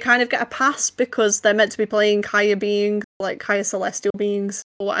argue they kind of get a pass because they're meant to be playing higher beings, like higher celestial beings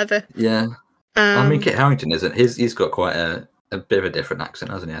or whatever. Yeah. I mean, Kit Harington isn't. He's got quite a bit of a different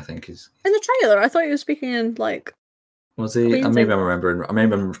accent, hasn't he? I think he's in the trailer. I thought he was speaking in like. Was he? Maybe I'm remembering.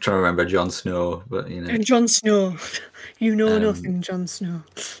 Maybe I'm trying to remember Jon Snow, but And Jon Snow, you know nothing, Jon Snow.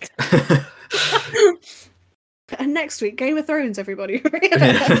 And next week, Game of Thrones, everybody.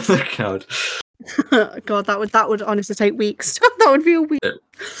 God. God, that would honestly take weeks. That would be a week.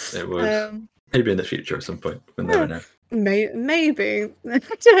 It would. Maybe in the future at some point. We'll never know. Maybe.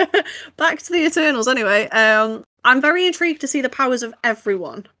 Back to the Eternals anyway. I'm very intrigued to see the powers of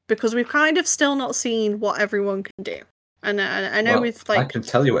everyone because we've kind of still not seen what everyone can do. And I know we've like. I can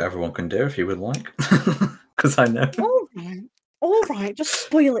tell you what everyone can do if you would like, because I know. All right, just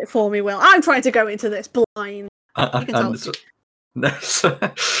spoil it for me, Will. I'm trying to go into this blind. You can tell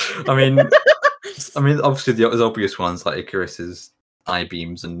I mean, obviously there's obvious ones like Icarus's eye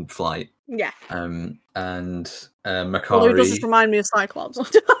beams and flight. Yeah. And Makari. Although it does just remind me of Cyclops.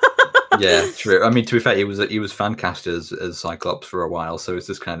 Yeah, true. I mean, to be fair, he was fan cast as Cyclops for a while, so it's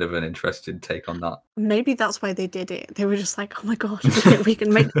just kind of an interesting take on that. Maybe that's why they did it. They were just like, "Oh my god, we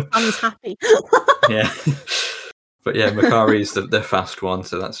can make the fans happy." Yeah, but yeah, Makari's the fast one,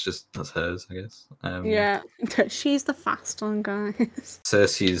 so that's hers, I guess. Yeah, she's the fast one, guys.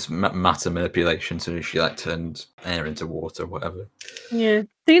 Cersei's matter manipulation, so she like turns air into water, or whatever. Yeah,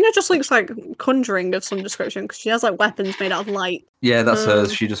 Dina just looks like conjuring of some description because she has like weapons made out of light. Yeah, that's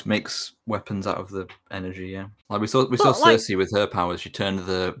hers. She just makes weapons out of the energy. Yeah, like we saw Cersei with her powers. She turned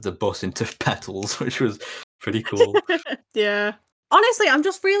the bus into petals, which was pretty cool. Yeah, honestly,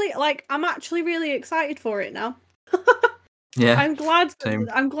 I'm actually really excited for it now. Yeah, I'm glad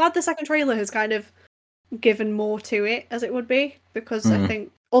the second trailer has kind of given more to it as it would be because I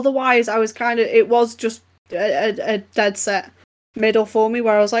think otherwise it was just a dead set middle for me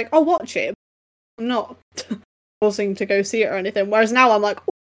where I was like, I'll watch it. I'm not forcing to go see it or anything. Whereas now I'm like,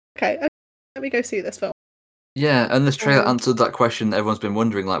 okay, let me go see this film. Yeah, and this trailer answered that question that everyone's been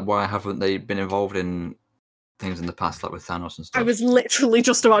wondering, like, why haven't they been involved in things in the past, like with Thanos and stuff? I was literally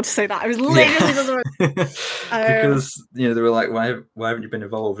just about to say that. Because, they were like, why haven't you been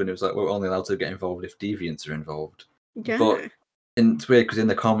involved? And it was like, well, we're only allowed to get involved if deviants are involved. Yeah. But it's weird because in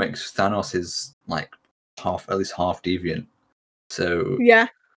the comics, Thanos is like at least half deviant. So yeah,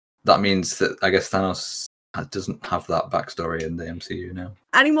 that means that I guess Thanos doesn't have that backstory in the MCU now.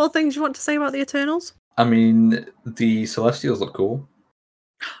 Any more things you want to say about the Eternals? I mean, the Celestials look cool.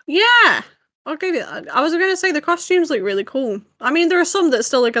 Yeah, I'll give you that. I was going to say the costumes look really cool. I mean, there are some that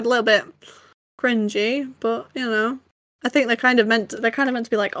still look a little bit cringy, but I think they're kind of meant to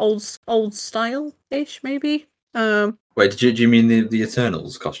be like old style-ish, maybe. Wait, do you mean the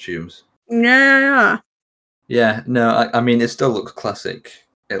Eternals costumes? Yeah. Yeah, no, I mean, it still looks classic.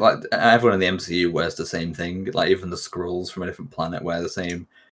 Like everyone in the MCU wears the same thing. Like even the Skrulls from a different planet wear the same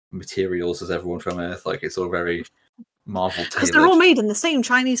materials as everyone from Earth. Like it's all very Marvel tailored. Because they're all made in the same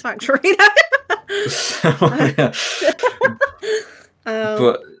Chinese factory.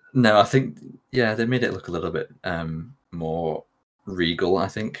 But no, I think they made it look a little bit more regal, I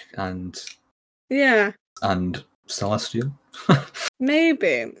think, and celestial.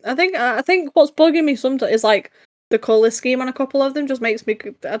 Maybe. I think what's bugging me sometimes is like the colour scheme on a couple of them just makes me,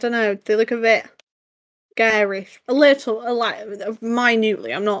 I don't know, they look a bit garish. A little, like,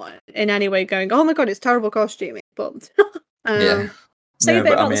 minutely. I'm not in any way going, oh my god, it's terrible costuming, but say a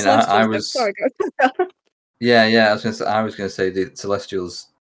bit about the Celestials. Sorry, go. Yeah, I was gonna say the Celestials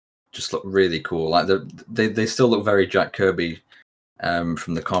just look really cool. Like they still look very Jack Kirby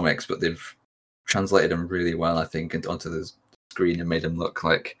from the comics, but they've translated them really well, I think, onto the screen and made them look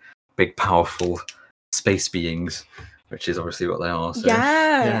like big, powerful space beings, which is obviously what they are. So,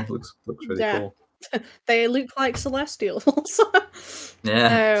 yeah, looks really cool. They look like Celestials.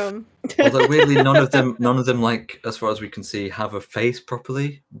 Yeah. Although weirdly, none of them, like as far as we can see, have a face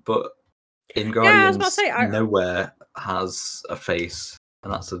properly. But in Yeah, I was about to Guardians, say, nowhere has a face,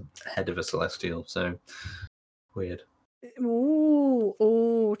 and that's a head of a Celestial. So weird.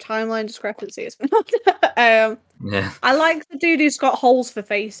 ooh, timeline discrepancies. Yeah. I like the dude who's got holes for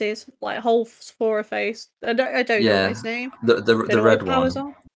faces, like holes for a face. I don't know Yeah. his name. The Don't know what his red powers one.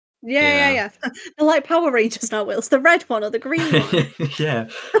 are. Yeah, Yeah. yeah, yeah. They're like Power Rangers now, Will. It's the red one or the green one. Yeah.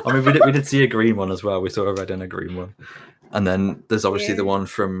 I mean, we did see a green one as well. We saw a red and a green one. And then there's obviously the Yeah. one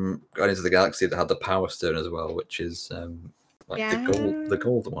from Guardians of the Galaxy that had the Power Stone as well, which is like the Yeah.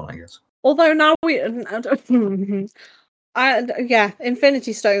 gold one, I guess. Although now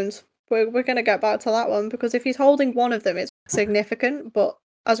Infinity Stones. We're gonna get back to that one because if he's holding one of them, it's significant. But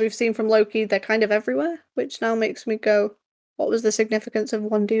as we've seen from Loki, they're kind of everywhere, which now makes me go, "What was the significance of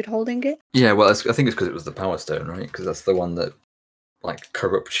one dude holding it?" Yeah, well, I think it's because it was the Power Stone, right? Because that's the one that like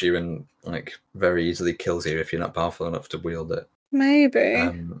corrupts you and like very easily kills you if you're not powerful enough to wield it. Maybe.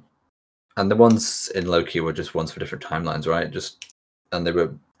 And the ones in Loki were just ones for different timelines, right? And they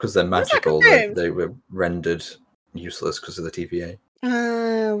were because they're Was that magical. confirmed? They were rendered useless because of the TVA.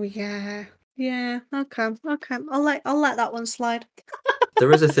 Oh yeah, yeah. Okay. I'll let that one slide.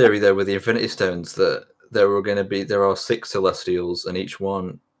 There is a theory though with the Infinity Stones that there are 6 Celestials and each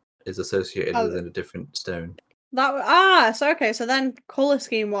one is associated Oh, with a different stone. so then color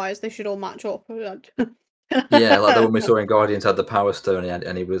scheme wise, they should all match up. Yeah, like the one we saw in Guardians had the Power Stone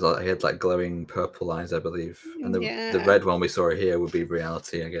and he had like glowing purple eyes, I believe. And the Yeah. red one we saw here would be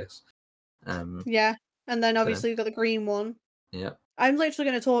reality, I guess. Yeah, and then So, obviously you've got the green one. yeah. I'm literally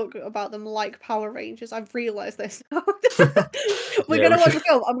going to talk about them like Power Rangers. I've realised this now. We're Yeah, going to watch the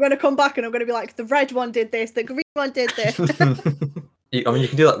film. I'm going to come back and I'm going to be like, the red one did this, the green one did this. I mean, you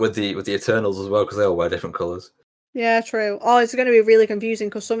can do that with the Eternals as well because they all wear different colors. Yeah, true. Oh, it's going to be really confusing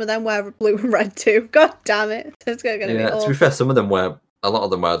because some of them wear blue and red too. God damn it! It's going to be awful. To be fair, a lot of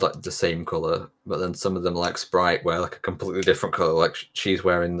them wear like the same color, but then some of them, like Sprite, wear like a completely different color. Like she's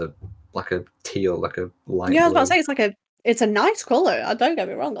wearing like a teal, like a light Yeah, I was about blue. to say it's a nice color. I don't get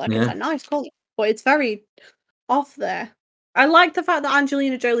me wrong, it's a nice color, but it's very off there. I like the fact that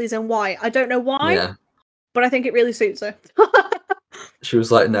Angelina Jolie's in white. I don't know why, but I think it really suits her. She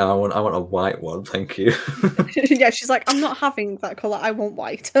was like, "No, I want a white one, thank you." Yeah, she's like, I'm not having that color. I want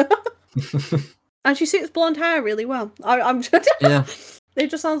white. And she suits blonde hair really well. I'm just, yeah.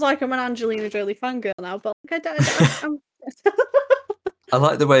 It just sounds like I'm an Angelina Jolie fangirl now, but like, I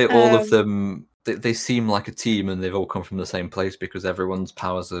like the way all of them they seem like a team and they've all come from the same place because everyone's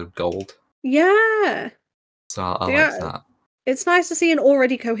powers are gold. Yeah. So I like that. It's nice to see an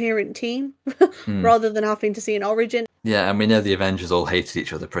already coherent team rather than having to see an origin. Yeah, and we know the Avengers all hated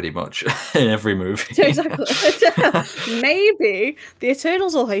each other pretty much in every movie. Exactly. Maybe the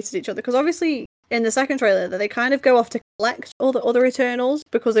Eternals all hated each other because obviously in the second trailer they kind of go off to collect all the other Eternals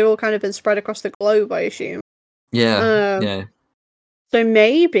because they've all kind of been spread across the globe, I assume. Yeah. So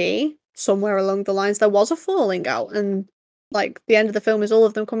maybe somewhere along the lines there was a falling out and like the end of the film is all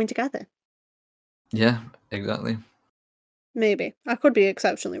of them coming together. Yeah, exactly. Maybe. I could be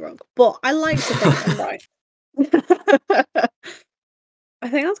exceptionally wrong, but I like to think I'm right. I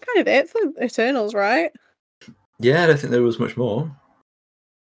think that's kind of it for Eternals, right? Yeah, I don't think there was much more.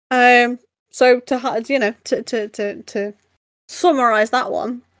 So to summarize that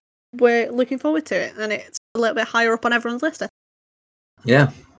one, we're looking forward to it, and it's a little bit higher up on everyone's list.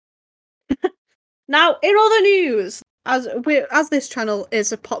 Yeah. Now, in other news, as this channel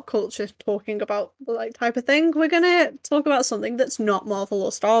is a pop culture talking about like type of thing, we're gonna talk about something that's not Marvel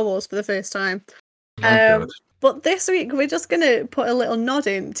or Star Wars for the first time. But this week we're just gonna put a little nod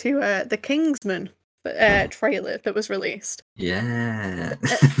in to the Kingsman trailer that was released. Yeah.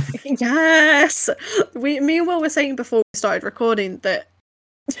 Yes. Me and Will were saying before we started recording that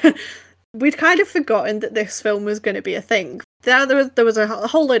we'd kind of forgotten that this film was going to be a thing. There was a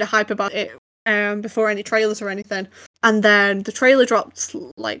whole load of hype about it before any trailers or anything, and then the trailer dropped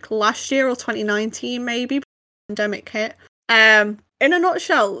like last year or 2019 maybe. Before the pandemic hit. In a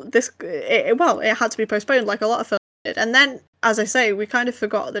nutshell, it had to be postponed like a lot of films did, and then as I say, we kind of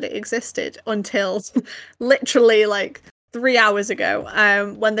forgot that it existed until literally like 3 hours ago,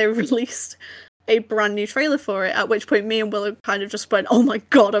 when they released a brand new trailer for it, at which point me and Will kind of just went, oh my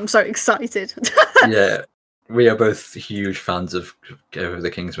god, I'm so excited. Yeah, we are both huge fans of the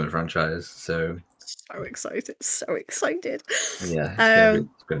Kingsman franchise, so excited. Yeah,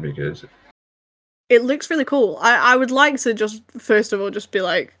 it's gonna be good. It looks really cool. I would like to just, first of all, just be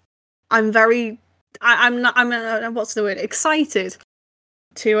like, I'm what's the word? Excited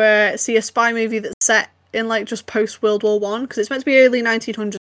to see a spy movie that's set in like just post World War One, because it's meant to be early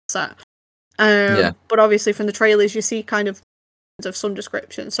 1900s set. But obviously from the trailers you see kind of some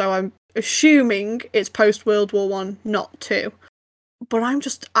description, so I'm assuming it's post World War One, not two. But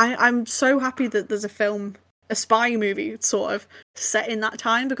I'm so happy that there's a spy movie sort of set in that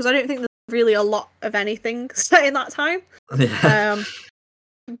time, because I don't think there's really a lot of anything set in that time. Yeah.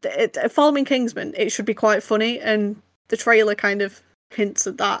 Following Kingsman, it should be quite funny, and the trailer kind of hints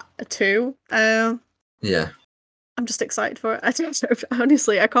at that too. Yeah. I'm just excited for it.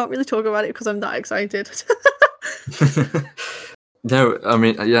 Honestly, I can't really talk about it because I'm that excited. No, I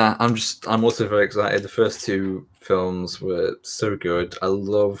mean, yeah, I'm also very excited. The first two films were so good. I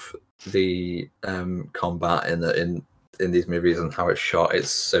love the combat in these movies and how it's shot.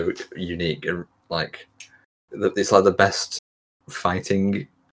 It's so unique and like it's like the best fight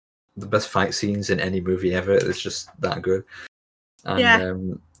scenes in any movie ever. It's just that good.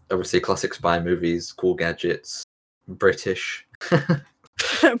 And obviously, classic spy movies, cool gadgets, British.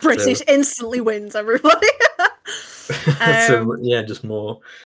 British instantly wins everybody. So yeah, just more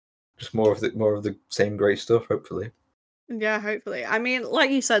of the same great stuff, hopefully. Yeah, hopefully. I mean, like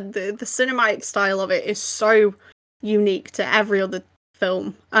you said, the cinematic style of it is so unique to every other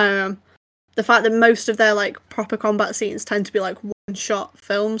film. The fact that most of their like proper combat scenes tend to be like one shot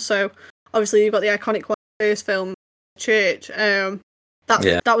films. So obviously you've got the iconic one, first film, Church. That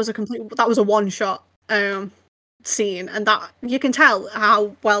was a one shot scene, and that you can tell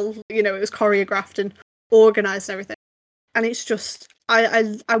how well it was choreographed and organized and everything. And it's just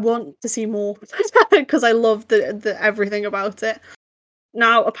I want to see more because I love the everything about it.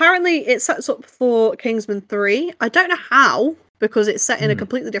 Now apparently it sets up for Kingsman 3. I don't know how, because it's set in a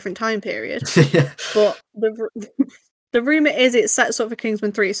completely different time period. But the rumor is it sets up for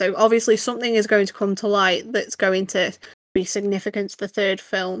Kingsman 3, so obviously something is going to come to light that's going to be significant to the third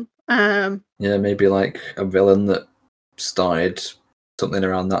film. Yeah, maybe like a villain that started something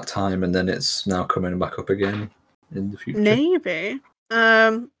around that time and then it's now coming back up again in the future. Maybe.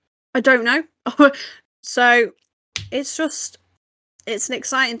 I don't know. So it's an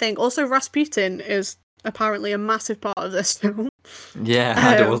exciting thing. Also, Rasputin is apparently a massive part of this film. Yeah,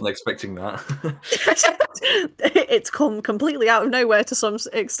 I wasn't expecting that. It's come completely out of nowhere to some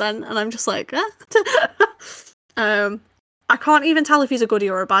extent, and I'm just like, I can't even tell if he's a goodie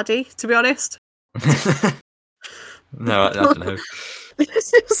or a baddie, to be honest. No, I don't know.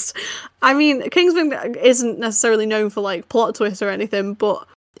 I mean, Kingsman isn't necessarily known for like plot twists or anything, but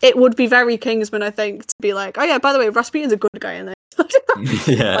it would be very Kingsman, I think, to be like, oh yeah, by the way, Rasputin's a good guy in this.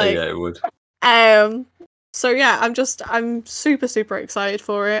 Yeah, it would. So yeah, I'm super, super excited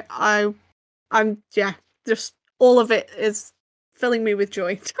for it. Just all of it is filling me with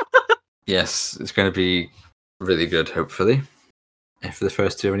joy. Yes, it's going to be really good, hopefully. If the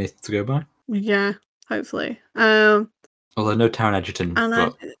first two are anything to go by. Yeah, hopefully. Although no Taron Egerton,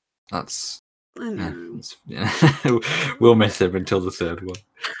 but that's... we'll miss him until the third one.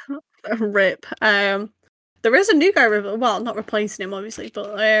 Rip. There is a new guy, well, not replacing him, obviously,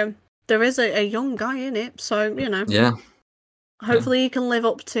 but there is a young guy in it, so, Yeah. Hopefully he can live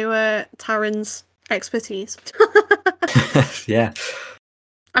up to Taron's expertise. Yeah.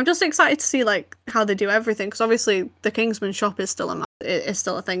 I'm just excited to see like how they do everything, because obviously the Kingsman shop is still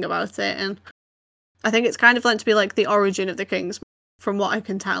a thing about it, and I think it's kind of meant to be like the origin of the Kingsman, from what I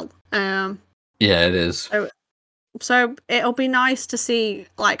can tell. Yeah, it is. So it'll be nice to see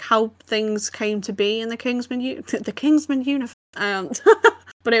like how things came to be in the Kingsman universe.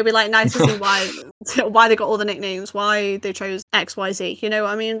 But it'll be like nice to see why they got all the nicknames, why they chose XYZ. You know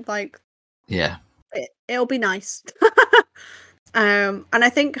what I mean? Like, yeah, it'll be nice. And I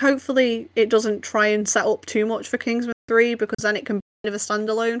think hopefully it doesn't try and set up too much for Kingsman 3, because then it can be kind of a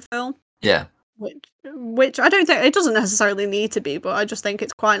standalone film. Yeah. Which I don't think it doesn't necessarily need to be, but I just think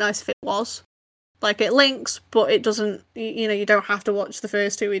it's quite nice if it was. Like, it links, but it doesn't, you don't have to watch the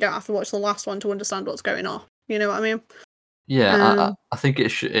first two, you don't have to watch the last one to understand what's going on. You know what I mean? Yeah, I think it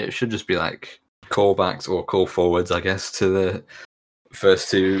should just be like callbacks or call forwards, I guess, to the first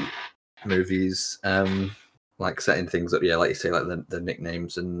two movies. Like setting things up, like you say, like the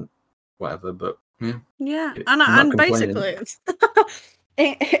nicknames and whatever. But yeah, and basically,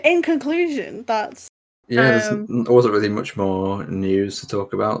 in conclusion, that's there wasn't really much more news to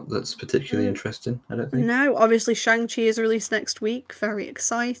talk about that's particularly interesting, I don't think. No, obviously Shang-Chi is released next week. Very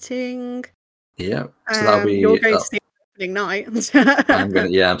exciting. Yeah, so that'll be. You're going to see opening night.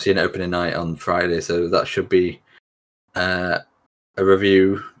 I'm seeing opening night on Friday, so that should be a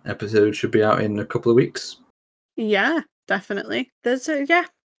review episode should be out in a couple of weeks. Yeah, definitely. It's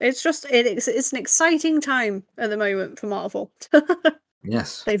it's an exciting time at the moment for Marvel.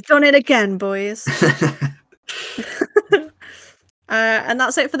 Yes. They've done it again, boys. And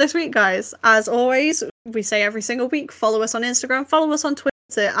that's it for this week, guys. As always, we say every single week, follow us on Instagram, follow us on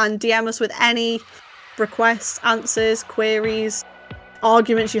Twitter, and DM us with any requests, answers, queries,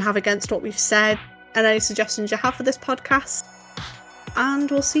 arguments you have against what we've said, and any suggestions you have for this podcast.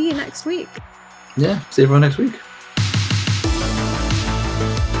 And we'll see you next week. Yeah, see everyone next week.